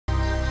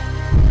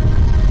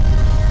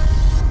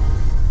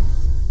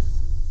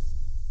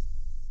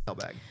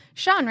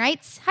Sean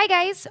writes, "Hi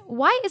guys,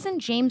 why isn't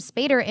James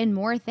Spader in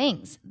more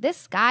things?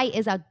 This guy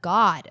is a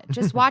god.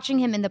 Just watching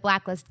him in The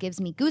Blacklist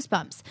gives me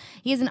goosebumps.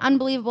 He is an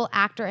unbelievable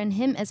actor, and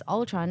him as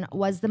Ultron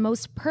was the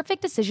most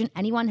perfect decision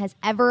anyone has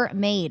ever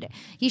made.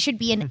 He should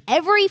be in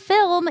every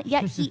film,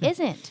 yet he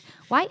isn't.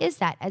 Why is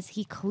that, as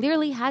he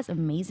clearly has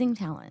amazing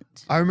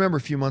talent?" I remember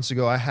a few months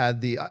ago, I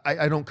had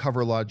I don't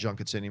cover a lot of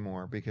junkets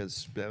anymore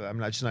because I'm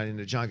just not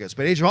into junkets.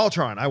 But Age of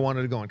Ultron, I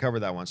wanted to go and cover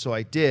that one. So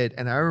I did.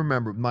 And I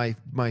remember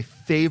my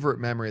favorite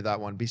memory of that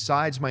one,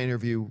 besides my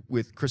interview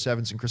with Chris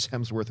Evans and Chris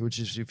Hemsworth, which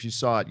is, if you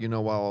saw it, you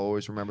know, I'll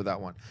always remember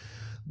that one.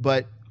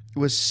 But it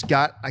was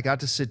I got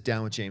to sit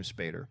down with James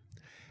Spader.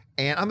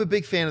 And I'm a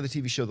big fan of the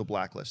TV show The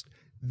Blacklist.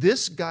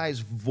 This guy's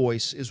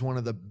voice is one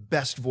of the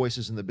best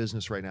voices in the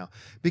business right now,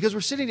 because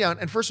we're sitting down,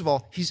 and first of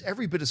all, he's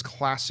every bit as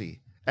classy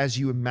as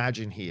you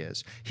imagine he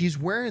is. He's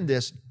wearing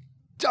this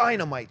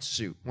dynamite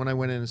suit when I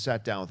went in and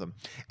sat down with him,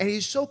 and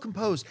he's so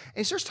composed, and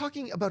he starts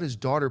talking about his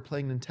daughter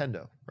playing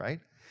Nintendo,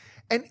 right?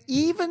 And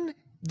even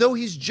though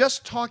he's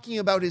just talking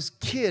about his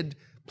kid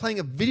playing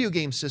a video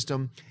game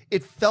system,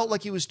 it felt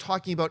like he was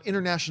talking about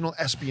international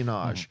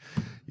espionage.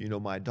 You know,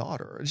 my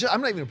daughter.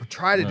 I'm not even going to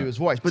try to do his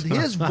voice, but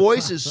his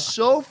voice is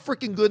so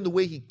freaking good in the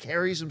way he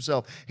carries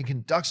himself and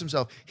conducts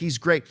himself. He's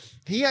great.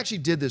 He actually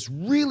did this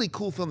really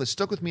cool film that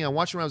stuck with me. I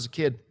watched it when I was a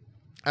kid.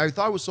 I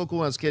thought it was so cool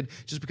when I was a kid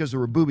just because there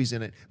were boobies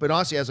in it. But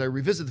honestly, as I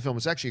revisit the film,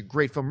 it's actually a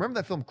great film.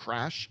 Remember that film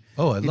Crash?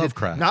 Oh, I love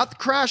Crash. Not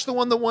Crash, the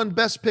one that won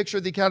Best Picture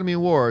at the Academy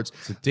Awards.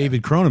 It's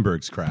David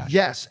Cronenberg's Crash.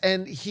 Yes,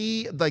 and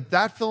he, like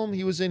that film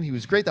he was in, he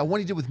was great. That one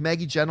he did with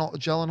Maggie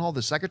Gyllenhaal,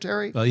 the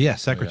secretary. Oh, yeah,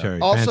 Secretary.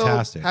 Yeah. Also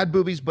fantastic. had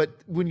boobies, but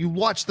when you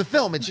watch the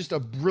film, it's just a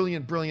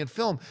brilliant, brilliant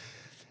film.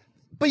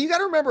 But you got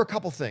to remember a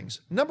couple things.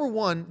 Number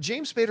one,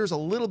 James Spader's a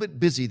little bit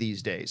busy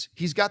these days.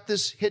 He's got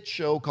this hit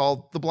show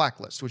called The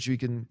Blacklist, which you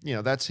can, you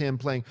know, that's him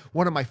playing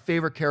one of my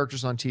favorite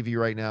characters on TV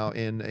right now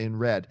in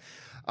Red.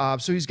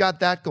 So he's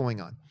got that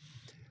going on.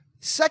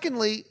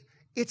 Secondly,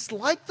 it's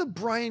like the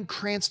Bryan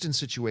Cranston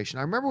situation.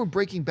 I remember when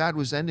Breaking Bad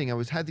was ending,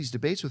 I had these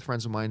debates with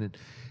friends of mine, and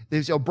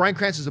they said, "Oh, Bryan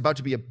Cranston's about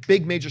to be a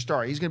big major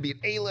star. He's going to be an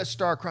A-list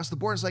star across the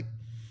board." It's like,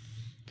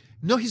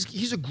 no,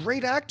 he's a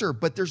great actor,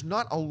 but there's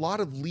not a lot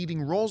of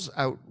leading roles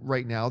out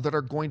right now that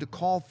are going to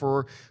call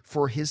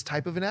for his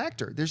type of an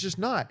actor. There's just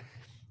not.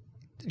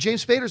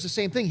 James Spader's the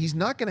same thing. He's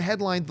not going to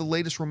headline the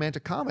latest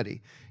romantic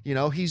comedy. You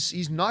know,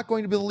 he's not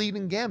going to be the lead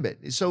in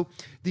Gambit. So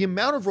the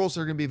amount of roles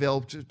that are going to be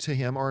available to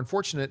him are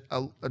unfortunately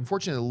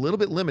a little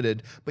bit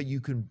limited, but you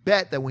can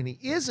bet that when he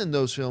is in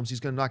those films, he's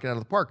going to knock it out of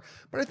the park.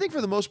 But I think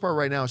for the most part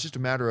right now, it's just a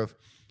matter of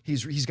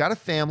he's got a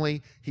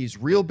family. He's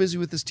real busy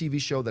with this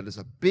TV show that is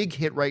a big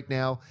hit right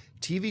now.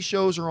 TV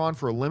shows are on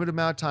for a limited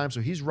amount of time,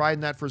 so he's riding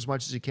that for as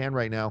much as he can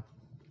right now.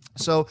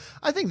 So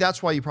I think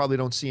that's why you probably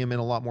don't see him in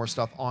a lot more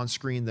stuff on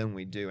screen than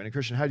we do. And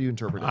Christian, how do you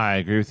interpret it? I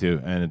agree with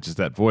you, and it's just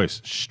that voice,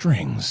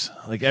 strings,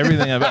 like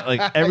everything about,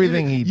 like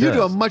everything he does. You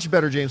do a much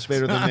better James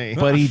Spader than me.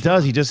 But he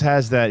does. He just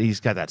has that. He's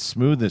got that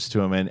smoothness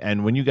to him.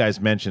 And when you guys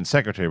mentioned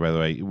Secretary, by the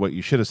way, what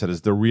you should have said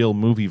is the real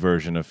movie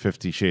version of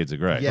 50 Shades of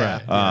Grey.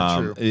 Yeah,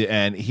 true.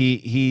 And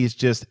he's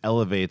just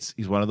elevates.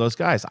 He's one of those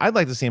guys. I'd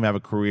like to see him have a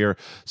career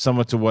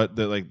somewhat to what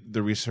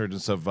the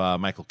resurgence of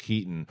Michael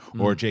Keaton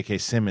or J.K.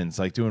 Simmons,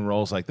 like doing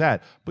roles like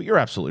that. But you're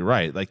absolutely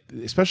right. Like,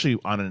 especially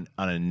on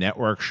a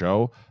network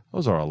show,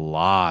 those are a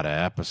lot of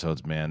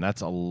episodes, man. That's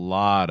a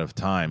lot of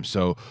time.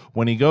 So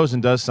when he goes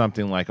and does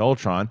something like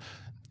Ultron,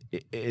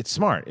 it's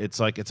smart. It's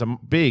like it's a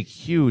big,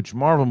 huge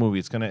Marvel movie.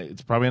 It's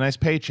probably a nice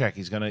paycheck.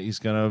 He's gonna it's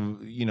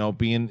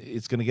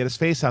gonna get his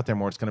face out there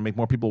more. It's gonna make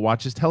more people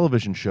watch his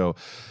television show.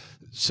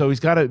 So he's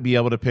got to be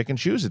able to pick and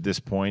choose at this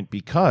point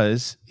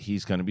because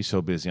he's going to be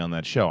so busy on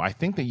that show. I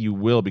think that you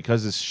will,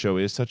 because this show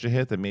is such a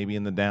hit, that maybe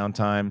in the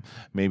downtime,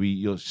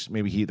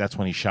 that's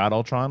when he shot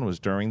Ultron, was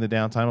during the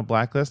downtime of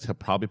Blacklist. He'll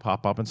probably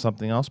pop up in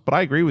something else. But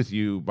I agree with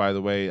you, by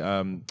the way.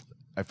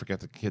 I forget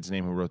the kid's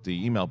name who wrote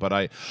the email,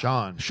 but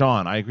Sean.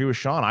 I agree with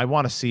Sean. I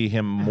want to see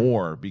him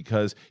more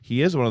because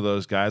he is one of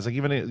those guys. Like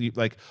even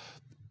like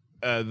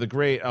the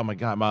great, oh my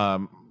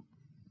God,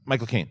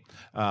 Michael Caine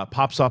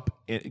pops up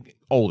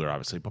older,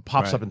 obviously, but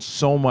pops up in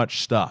so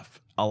much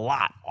stuff, a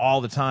lot, all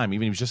the time.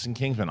 Even he was just in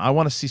Kingsman. I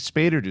want to see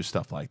Spader do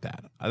stuff like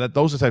that.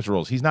 Those are the types of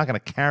roles. He's not going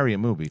to carry a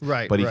movie,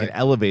 but he can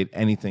elevate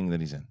anything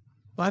that he's in.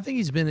 Well, I think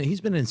he's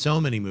been in so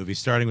many movies,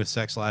 starting with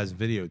Sex, Lies, and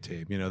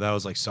Videotape. You know, that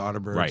was like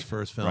Soderbergh's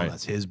first film.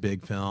 That's his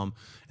big film.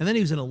 And then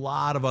he was in a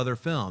lot of other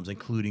films,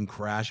 including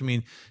Crash. I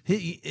mean,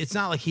 it's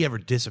not like he ever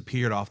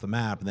disappeared off the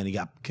map and then he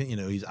got,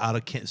 he's out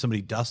of,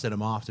 somebody dusted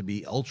him off to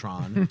be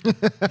Ultron.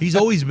 He's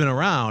always been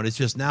around. It's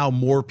just now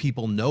more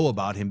people know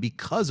about him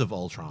because of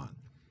Ultron.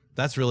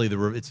 That's really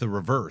it's the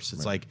reverse.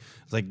 It's like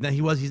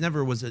he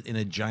never was in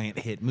a giant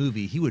hit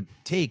movie. He would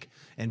take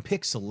and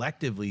pick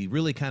selectively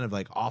really kind of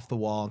like off the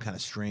wall and kind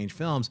of strange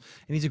films.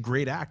 And he's a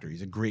great actor.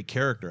 He's a great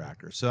character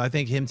actor. So I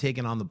think him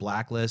taking on the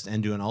Blacklist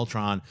and doing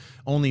Ultron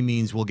only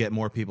means we'll get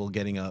more people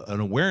getting an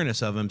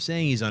awareness of him,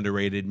 saying he's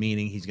underrated,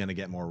 meaning he's going to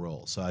get more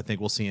roles. So I think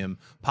we'll see him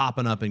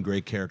popping up in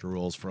great character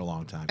roles for a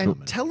long time.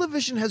 And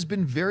television has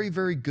been very,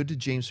 very good to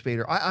James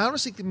Spader. I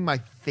honestly think my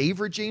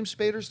favorite James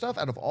Spader stuff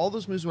out of all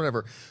those movies,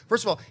 whatever.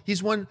 First of all,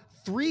 he's won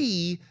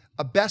 3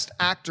 Best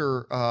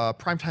Actor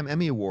Primetime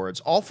Emmy Awards,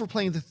 all for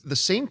playing the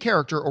same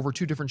character over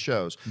 2 different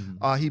shows.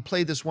 He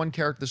played this one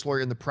character, this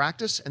lawyer in The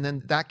Practice, and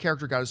then that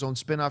character got his own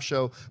spin-off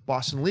show,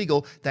 Boston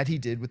Legal, that he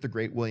did with the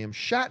great William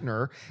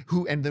Shatner,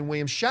 and then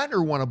William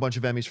Shatner won a bunch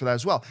of Emmys for that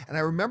as well. And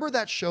I remember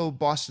that show,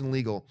 Boston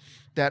Legal,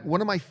 that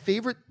one of my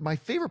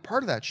favorite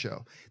part of that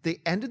show, they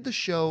ended the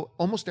show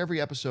almost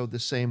every episode the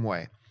same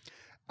way.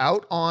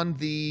 Out on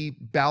the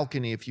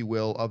balcony, if you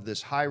will, of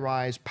this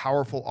high-rise,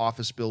 powerful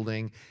office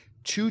building,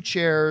 2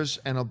 chairs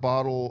and a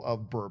bottle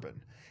of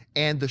bourbon.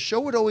 And the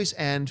show would always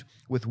end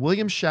with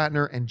William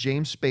Shatner and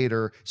James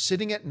Spader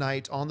sitting at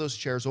night on those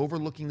chairs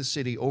overlooking the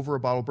city over a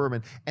bottle of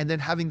bourbon, and then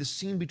having the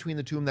scene between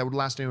the two of them that would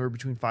last anywhere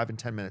between 5 and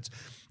 10 minutes.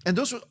 And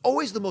those were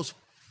always the most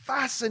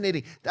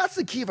fascinating. That's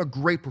the key of a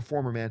great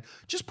performer, man.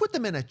 Just put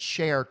them in a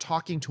chair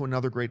talking to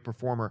another great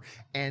performer,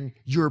 and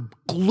you're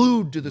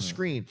glued to the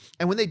screen.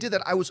 And when they did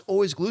that, I was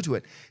always glued to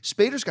it.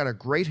 Spader's got a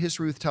great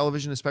history with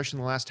television, especially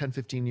in the last 10,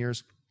 15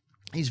 years.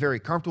 He's very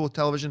comfortable with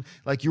television.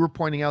 Like you were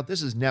pointing out,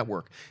 this is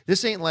network.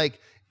 This ain't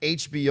like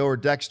HBO or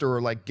Dexter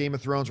or like Game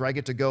of Thrones where I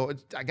get to go.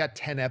 I got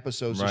 10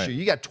 episodes to shoot.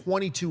 You got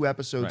 22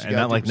 episodes. And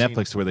not like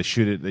Netflix where they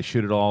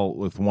shoot it all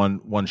with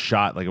one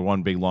shot, like a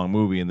one big long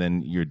movie, and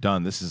then you're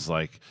done. This is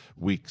like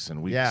weeks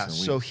and weeks. Yeah. And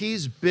weeks. So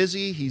he's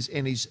busy.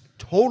 He's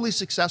totally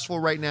successful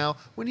right now.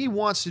 When he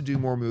wants to do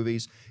more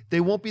movies, they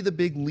won't be the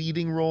big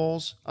leading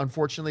roles,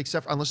 unfortunately,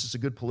 except unless it's a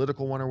good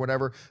political one or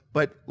whatever.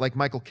 But like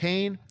Michael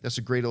Caine, that's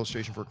a great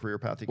illustration for a career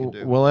path he can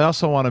do. Well, I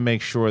also want to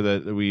make sure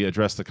that we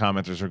address the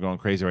commenters who are going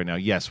crazy right now.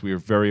 Yes, we are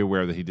very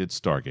aware that he did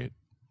Stargate.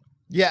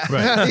 Yeah.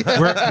 Right.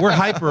 We're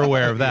hyper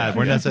aware of that.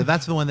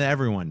 That's the one that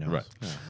everyone knows. Right. Yeah.